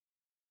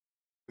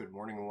Good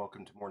morning and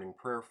welcome to morning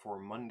prayer for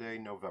Monday,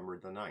 November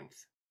the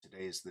 9th.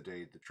 Today is the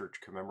day the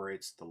church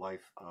commemorates the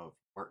life of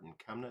Martin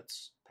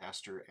Chemnitz,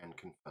 pastor and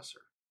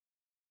confessor.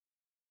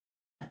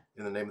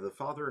 In the name of the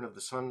Father, and of the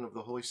Son, and of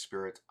the Holy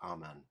Spirit,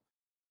 Amen.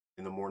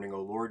 In the morning,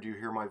 O Lord, you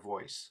hear my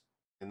voice.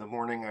 In the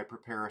morning I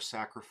prepare a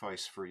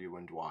sacrifice for you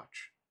and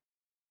watch.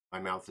 My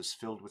mouth is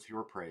filled with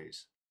your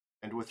praise,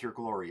 and with your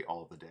glory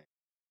all the day.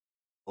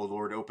 O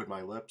Lord, open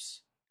my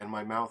lips, and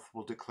my mouth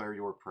will declare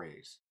your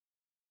praise.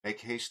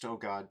 Make haste, O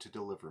God, to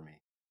deliver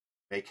me.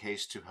 Make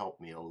haste to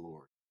help me, O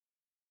Lord.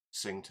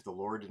 Sing to the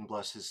Lord and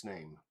bless his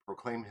name.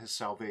 Proclaim his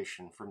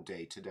salvation from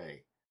day to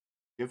day.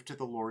 Give to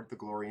the Lord the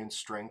glory and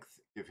strength.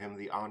 Give him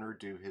the honor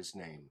due his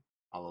name.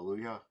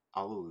 Alleluia,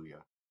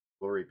 alleluia.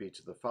 Glory be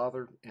to the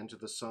Father, and to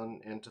the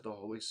Son, and to the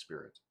Holy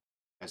Spirit,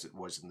 as it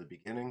was in the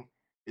beginning,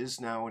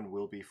 is now, and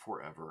will be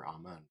forever.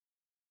 Amen.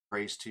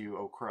 Praise to you,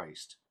 O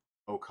Christ.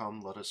 O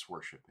come, let us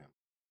worship him.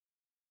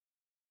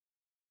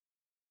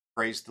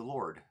 Praise the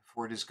Lord,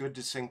 for it is good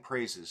to sing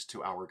praises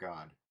to our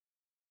God.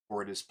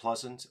 For it is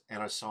pleasant,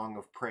 and a song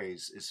of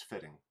praise is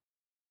fitting.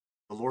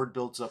 The Lord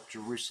builds up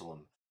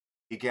Jerusalem.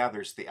 He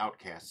gathers the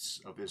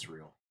outcasts of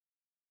Israel.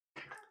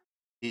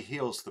 He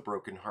heals the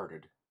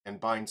brokenhearted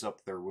and binds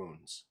up their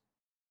wounds.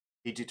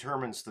 He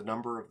determines the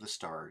number of the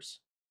stars.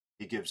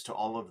 He gives to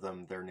all of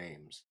them their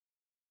names.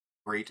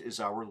 Great is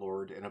our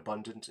Lord and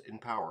abundant in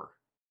power.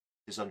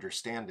 His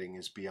understanding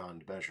is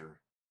beyond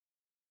measure.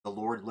 The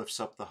Lord lifts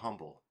up the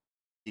humble.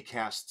 He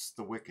casts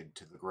the wicked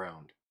to the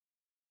ground.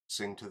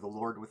 Sing to the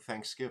Lord with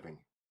thanksgiving.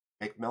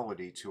 Make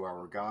melody to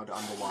our God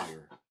on the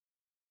lyre.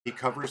 He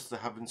covers the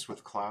heavens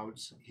with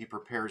clouds. He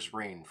prepares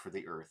rain for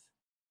the earth.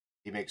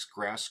 He makes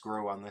grass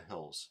grow on the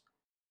hills.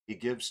 He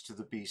gives to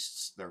the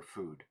beasts their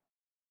food,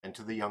 and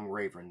to the young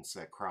ravens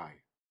that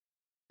cry.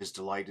 His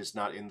delight is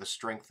not in the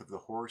strength of the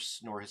horse,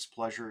 nor his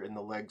pleasure in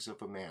the legs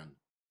of a man,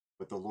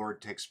 but the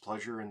Lord takes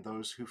pleasure in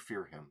those who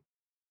fear him,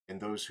 in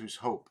those whose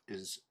hope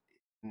is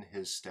in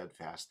his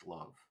steadfast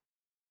love.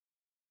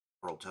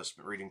 Our Old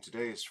Testament reading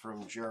today is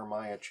from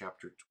Jeremiah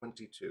chapter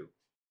 22.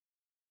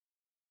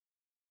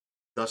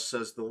 Thus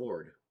says the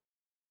Lord,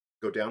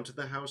 Go down to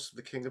the house of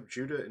the king of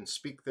Judah and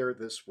speak there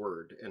this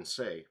word, and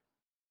say,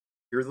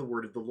 Hear the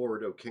word of the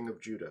Lord, O king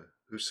of Judah,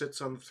 who sits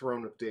on the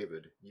throne of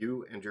David,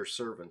 you and your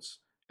servants,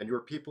 and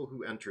your people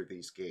who enter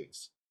these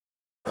gates.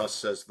 Thus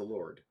says the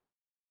Lord,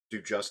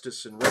 Do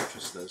justice and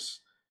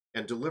righteousness,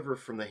 and deliver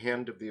from the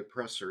hand of the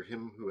oppressor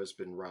him who has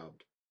been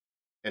robbed.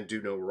 And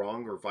do no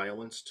wrong or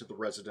violence to the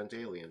resident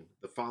alien,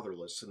 the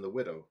fatherless, and the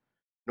widow,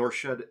 nor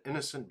shed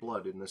innocent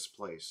blood in this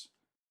place.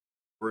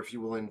 For if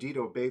you will indeed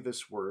obey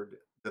this word,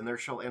 then there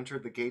shall enter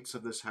the gates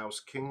of this house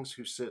kings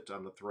who sit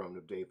on the throne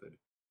of David,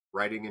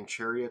 riding in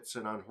chariots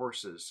and on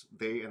horses,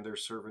 they and their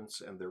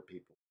servants and their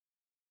people.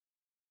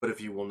 But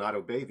if you will not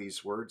obey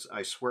these words,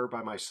 I swear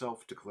by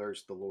myself,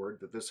 declares the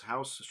Lord, that this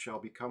house shall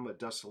become a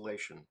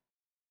desolation.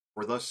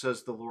 For thus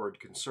says the Lord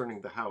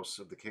concerning the house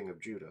of the king of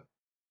Judah,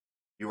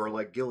 You are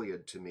like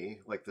Gilead to me,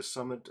 like the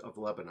summit of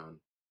Lebanon.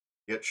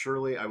 Yet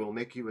surely I will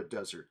make you a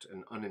desert,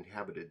 an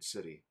uninhabited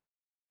city.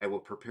 I will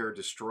prepare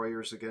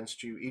destroyers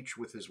against you, each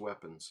with his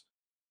weapons.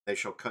 They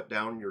shall cut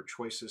down your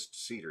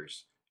choicest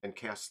cedars and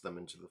cast them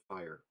into the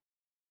fire.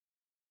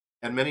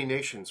 And many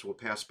nations will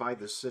pass by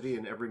this city,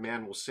 and every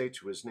man will say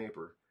to his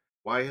neighbor,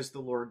 Why has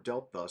the Lord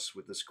dealt thus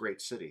with this great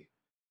city?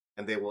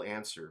 And they will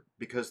answer,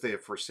 Because they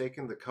have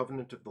forsaken the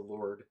covenant of the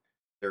Lord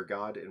their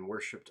God, and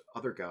worshipped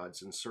other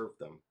gods and served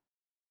them.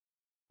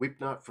 Weep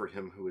not for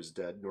him who is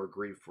dead, nor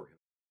grieve for him,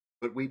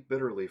 but weep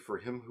bitterly for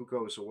him who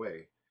goes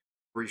away,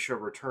 for he shall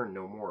return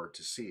no more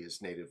to see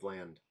his native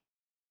land.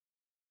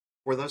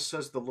 For thus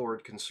says the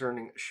Lord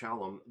concerning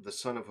Shallum the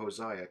son of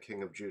Josiah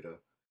king of Judah,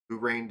 who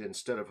reigned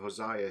instead of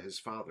Josiah his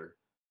father,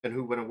 and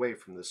who went away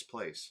from this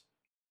place.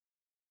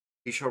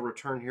 He shall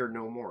return here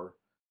no more,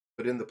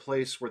 but in the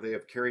place where they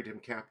have carried him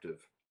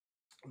captive,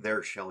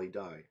 there shall he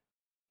die,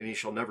 and he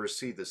shall never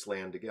see this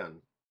land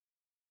again.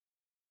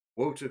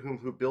 Woe to him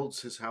who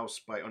builds his house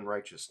by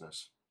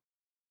unrighteousness,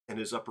 and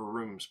his upper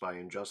rooms by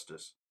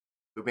injustice,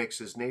 who makes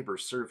his neighbor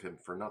serve him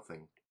for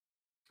nothing,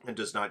 and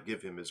does not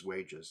give him his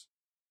wages,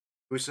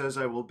 who says,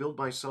 I will build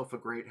myself a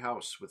great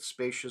house with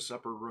spacious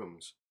upper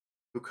rooms,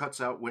 who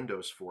cuts out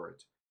windows for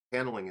it,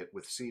 paneling it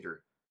with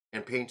cedar,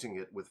 and painting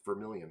it with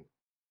vermilion.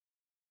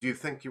 Do you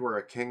think you are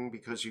a king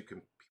because you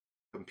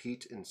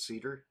compete in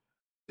cedar?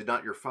 Did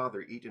not your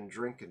father eat and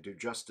drink and do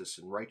justice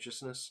and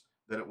righteousness?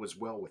 Then it was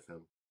well with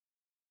him.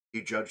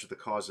 He judged the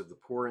cause of the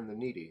poor and the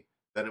needy,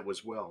 then it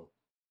was well.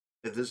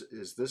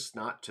 Is this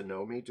not to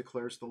know me,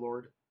 declares the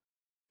Lord?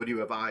 But you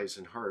have eyes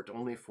and heart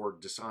only for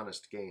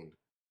dishonest gain,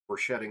 for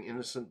shedding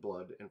innocent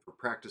blood, and for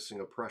practicing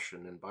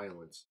oppression and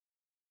violence.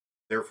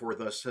 Therefore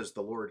thus says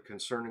the Lord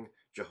concerning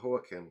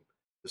Jehoiakim,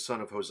 the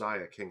son of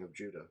Josiah, king of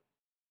Judah.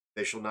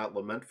 They shall not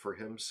lament for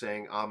him,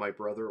 saying, Ah, my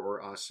brother,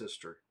 or Ah,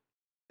 sister.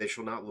 They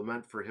shall not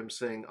lament for him,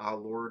 saying, Ah,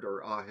 Lord,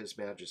 or Ah, his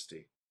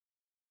majesty.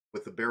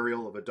 With the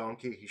burial of a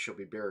donkey he shall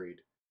be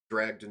buried,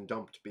 dragged and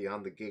dumped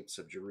beyond the gates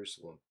of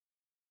Jerusalem.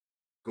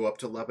 Go up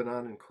to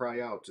Lebanon and cry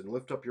out, and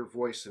lift up your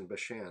voice in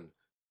Bashan.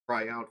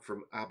 Cry out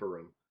from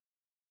Abiram,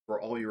 for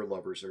all your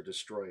lovers are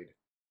destroyed.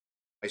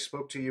 I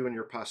spoke to you in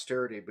your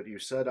posterity, but you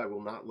said, I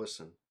will not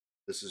listen.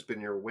 This has been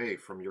your way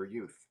from your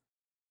youth,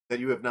 that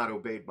you have not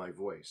obeyed my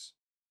voice.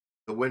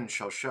 The wind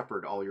shall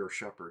shepherd all your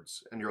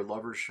shepherds, and your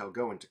lovers shall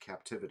go into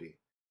captivity.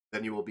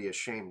 Then you will be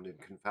ashamed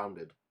and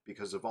confounded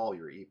because of all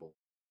your evil.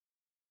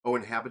 O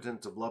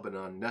inhabitant of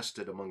Lebanon,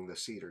 nested among the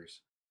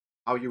cedars,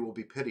 how you will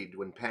be pitied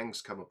when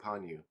pangs come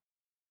upon you,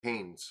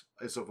 pains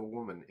as of a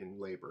woman in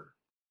labor.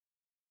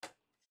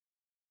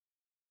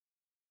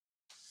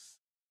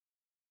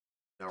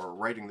 Our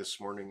writing this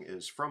morning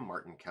is from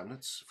Martin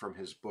Chemnitz, from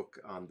his book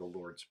on the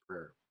Lord's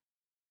Prayer.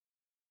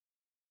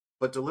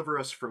 But deliver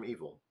us from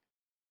evil.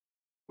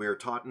 We are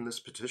taught in this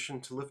petition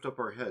to lift up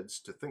our heads,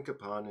 to think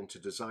upon and to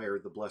desire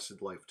the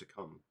blessed life to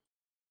come.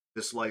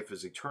 This life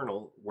is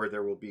eternal, where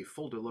there will be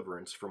full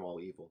deliverance from all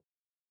evil.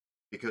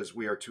 Because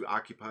we are too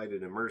occupied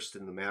and immersed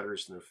in the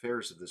matters and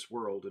affairs of this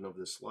world and of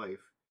this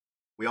life,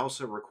 we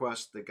also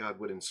request that God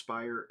would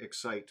inspire,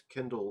 excite,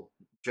 kindle,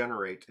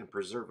 generate, and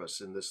preserve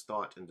us in this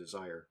thought and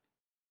desire.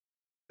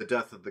 The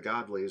death of the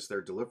godly is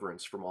their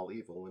deliverance from all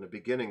evil and a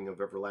beginning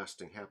of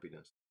everlasting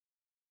happiness.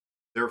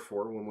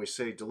 Therefore, when we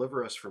say,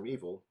 deliver us from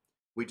evil,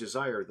 we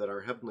desire that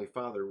our Heavenly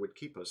Father would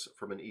keep us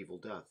from an evil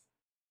death.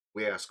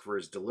 We ask for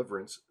his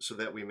deliverance so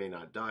that we may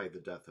not die the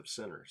death of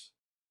sinners.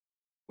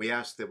 We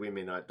ask that we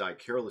may not die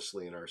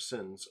carelessly in our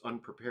sins,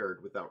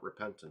 unprepared without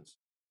repentance.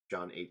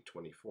 John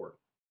 8:24.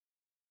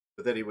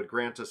 But that he would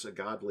grant us a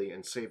godly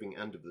and saving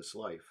end of this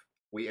life.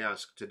 We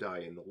ask to die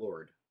in the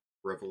Lord.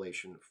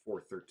 Revelation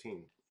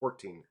 14:13.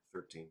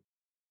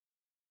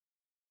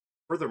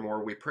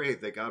 Furthermore, we pray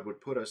that God would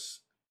put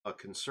us a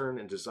concern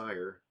and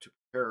desire to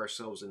prepare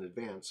ourselves in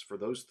advance for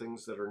those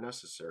things that are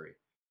necessary, to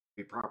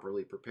be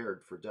properly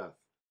prepared for death.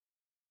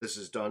 This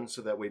is done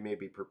so that we may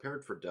be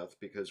prepared for death,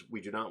 because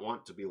we do not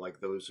want to be like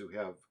those who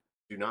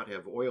do not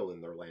have oil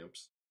in their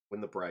lamps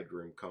when the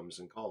bridegroom comes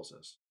and calls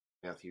us.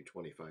 Matthew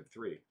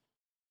 25:3.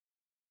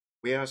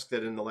 We ask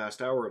that in the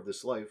last hour of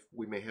this life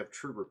we may have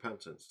true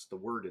repentance, the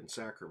word and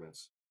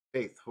sacraments,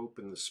 faith, hope,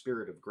 and the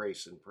spirit of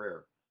grace and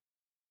prayer.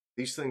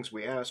 These things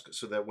we ask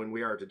so that when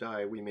we are to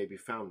die we may be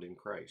found in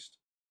Christ.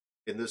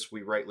 In this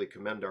we rightly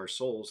commend our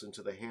souls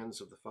into the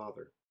hands of the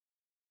Father.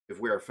 If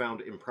we are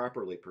found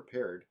improperly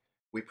prepared,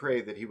 we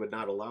pray that he would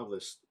not allow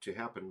this to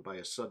happen by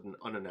a sudden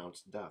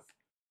unannounced death,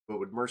 but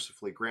would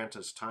mercifully grant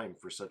us time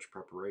for such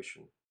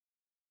preparation.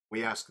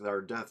 We ask that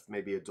our death may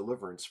be a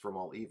deliverance from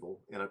all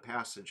evil and a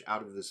passage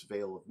out of this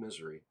vale of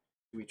misery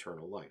to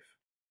eternal life.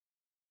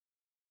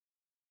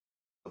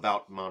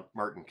 About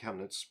Martin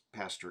Chemnitz,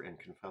 pastor and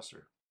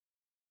confessor.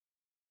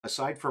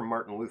 Aside from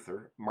Martin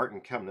Luther, Martin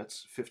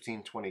Chemnitz,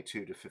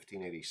 1522 to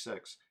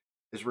 1586,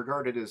 is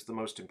regarded as the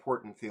most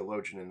important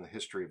theologian in the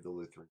history of the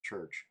Lutheran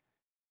Church.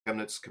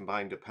 Chemnitz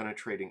combined a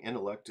penetrating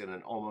intellect and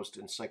an almost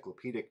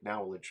encyclopedic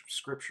knowledge of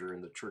Scripture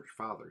and the Church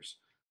Fathers,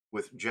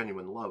 with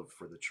genuine love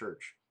for the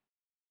Church.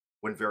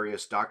 When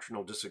various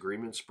doctrinal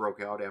disagreements broke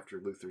out after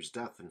Luther's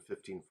death in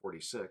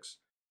 1546,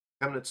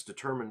 Chemnitz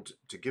determined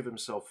to give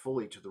himself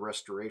fully to the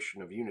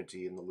restoration of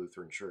unity in the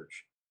Lutheran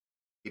Church.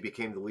 He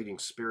became the leading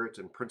spirit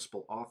and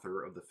principal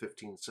author of the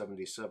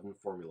 1577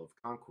 Formula of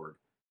Concord,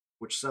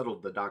 which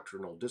settled the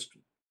doctrinal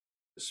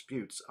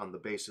disputes on the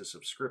basis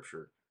of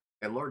Scripture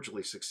and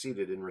largely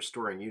succeeded in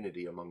restoring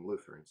unity among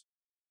Lutherans.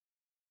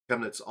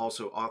 Chemnitz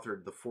also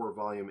authored the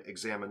 4-volume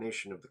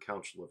Examination of the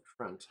Council of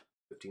Trent,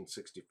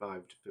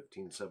 1565 to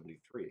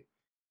 1573,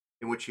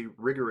 in which he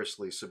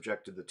rigorously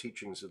subjected the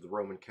teachings of the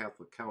Roman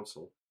Catholic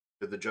Council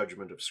to the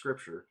judgment of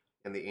Scripture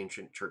and the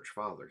ancient Church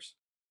Fathers.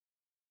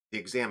 The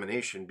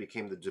Examination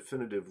became the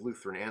definitive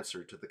Lutheran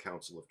answer to the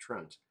Council of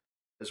Trent,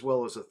 as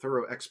well as a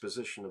thorough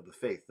exposition of the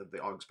faith of the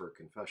Augsburg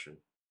Confession.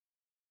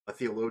 A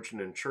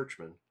theologian and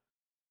churchman,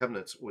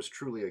 Chemnitz was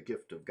truly a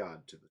gift of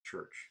God to the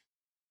Church.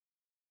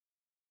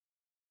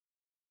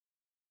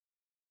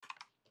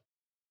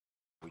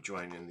 We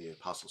join in the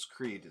Apostles'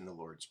 Creed in the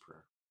Lord's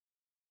Prayer.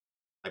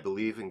 I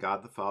believe in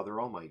God the Father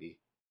Almighty,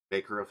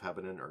 maker of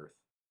heaven and earth,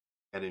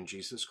 and in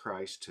Jesus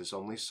Christ, his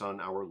only Son,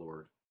 our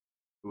Lord,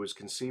 who was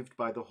conceived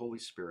by the Holy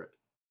Spirit,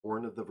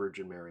 born of the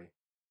Virgin Mary,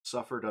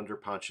 suffered under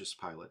Pontius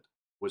Pilate,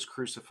 was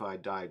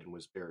crucified, died, and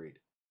was buried.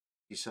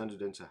 He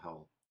descended into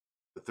hell.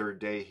 The third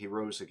day he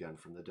rose again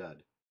from the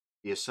dead.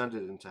 He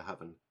ascended into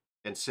heaven,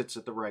 and sits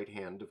at the right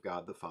hand of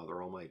God the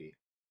Father Almighty.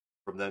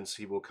 From thence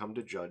he will come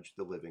to judge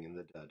the living and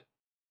the dead.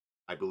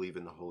 I believe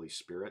in the Holy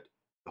Spirit,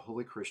 the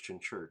holy Christian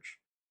Church,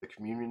 the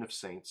communion of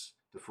saints,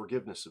 the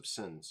forgiveness of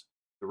sins,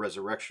 the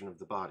resurrection of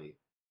the body,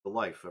 the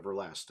life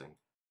everlasting.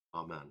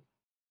 Amen.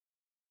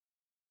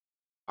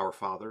 Our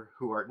Father,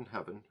 who art in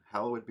heaven,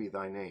 hallowed be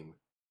thy name.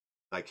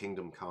 Thy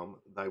kingdom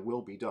come, thy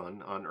will be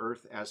done, on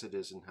earth as it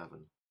is in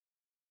heaven.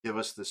 Give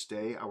us this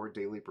day our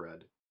daily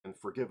bread, and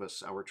forgive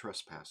us our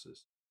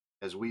trespasses,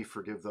 as we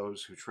forgive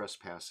those who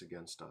trespass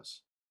against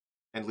us.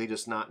 And lead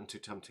us not into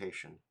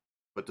temptation,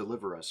 but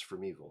deliver us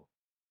from evil.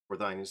 For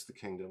thine is the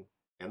kingdom,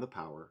 and the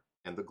power,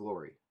 and the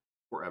glory,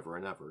 forever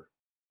and ever.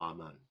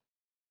 Amen.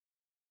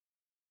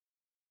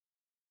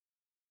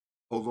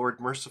 O Lord,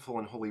 merciful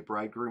and holy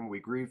bridegroom,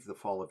 we grieve the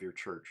fall of your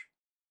church.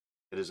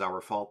 It is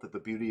our fault that the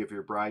beauty of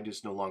your bride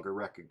is no longer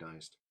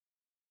recognized.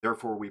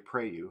 Therefore we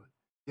pray you,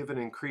 give and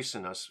increase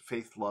in us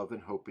faith, love,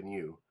 and hope in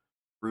you.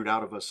 Root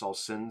out of us all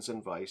sins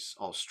and vice,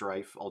 all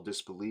strife, all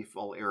disbelief,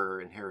 all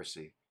error and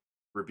heresy.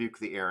 Rebuke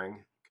the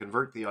erring,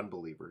 convert the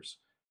unbelievers,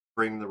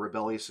 bring the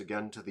rebellious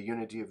again to the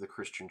unity of the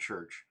Christian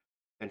church,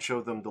 and show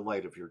them the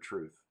light of your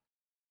truth.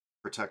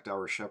 Protect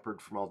our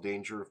shepherd from all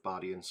danger of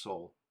body and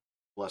soul.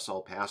 Bless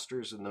all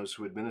pastors and those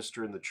who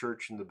administer in the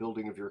church and the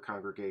building of your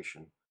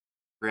congregation.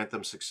 Grant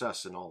them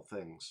success in all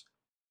things.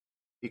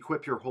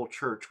 Equip your whole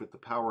church with the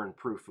power and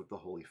proof of the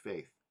holy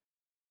faith.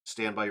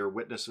 Stand by your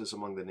witnesses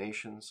among the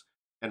nations,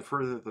 and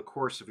further the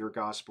course of your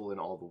gospel in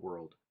all the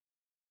world.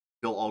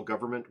 Fill all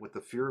government with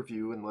the fear of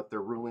you, and let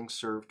their rulings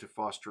serve to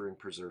foster and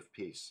preserve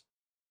peace.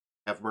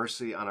 Have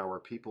mercy on our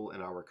people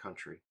and our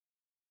country.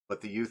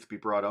 Let the youth be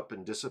brought up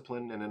in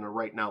discipline and in a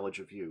right knowledge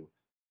of you,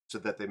 so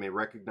that they may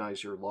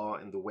recognize your law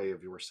and the way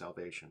of your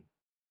salvation.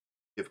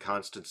 Give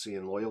constancy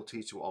and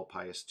loyalty to all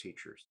pious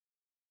teachers.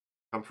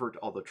 Comfort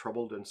all the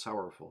troubled and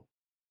sorrowful.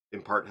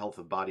 Impart health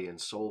of body and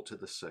soul to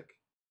the sick.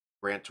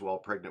 Grant to all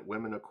pregnant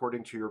women,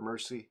 according to your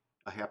mercy,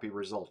 a happy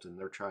result in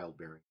their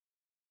childbearing.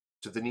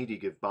 To the needy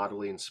give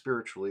bodily and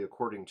spiritually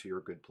according to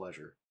your good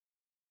pleasure.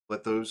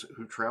 Let those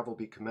who travel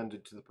be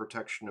commended to the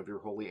protection of your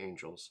holy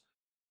angels,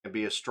 and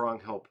be a strong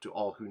help to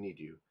all who need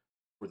you,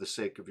 for the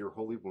sake of your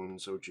holy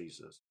wounds, O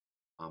Jesus.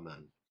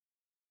 Amen.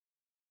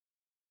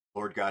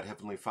 Lord God,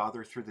 Heavenly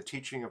Father, through the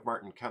teaching of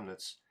Martin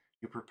Chemnitz,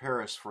 you prepare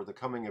us for the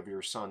coming of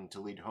your Son to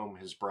lead home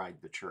his bride,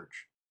 the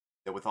Church,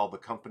 that with all the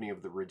company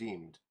of the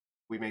redeemed,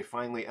 we may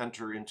finally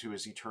enter into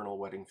his eternal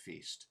wedding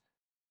feast.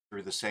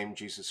 Through the same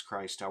Jesus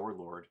Christ our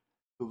Lord,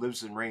 who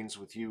lives and reigns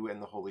with you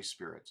and the Holy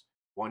Spirit,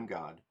 one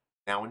God,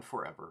 now and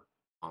forever.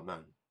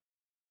 Amen.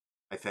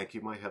 I thank you,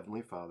 my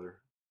Heavenly Father,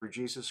 through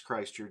Jesus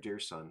Christ, your dear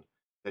Son,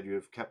 that you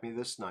have kept me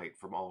this night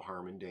from all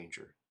harm and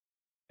danger.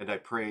 And I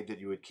pray that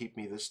you would keep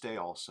me this day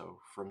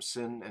also from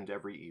sin and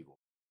every evil,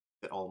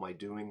 that all my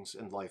doings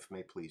and life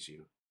may please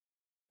you.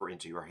 For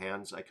into your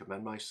hands I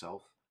commend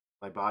myself,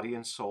 my body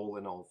and soul,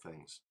 and all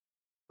things.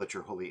 Let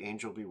your holy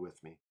angel be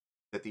with me,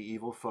 that the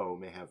evil foe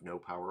may have no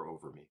power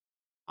over me.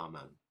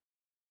 Amen.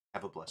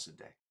 Have a blessed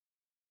day.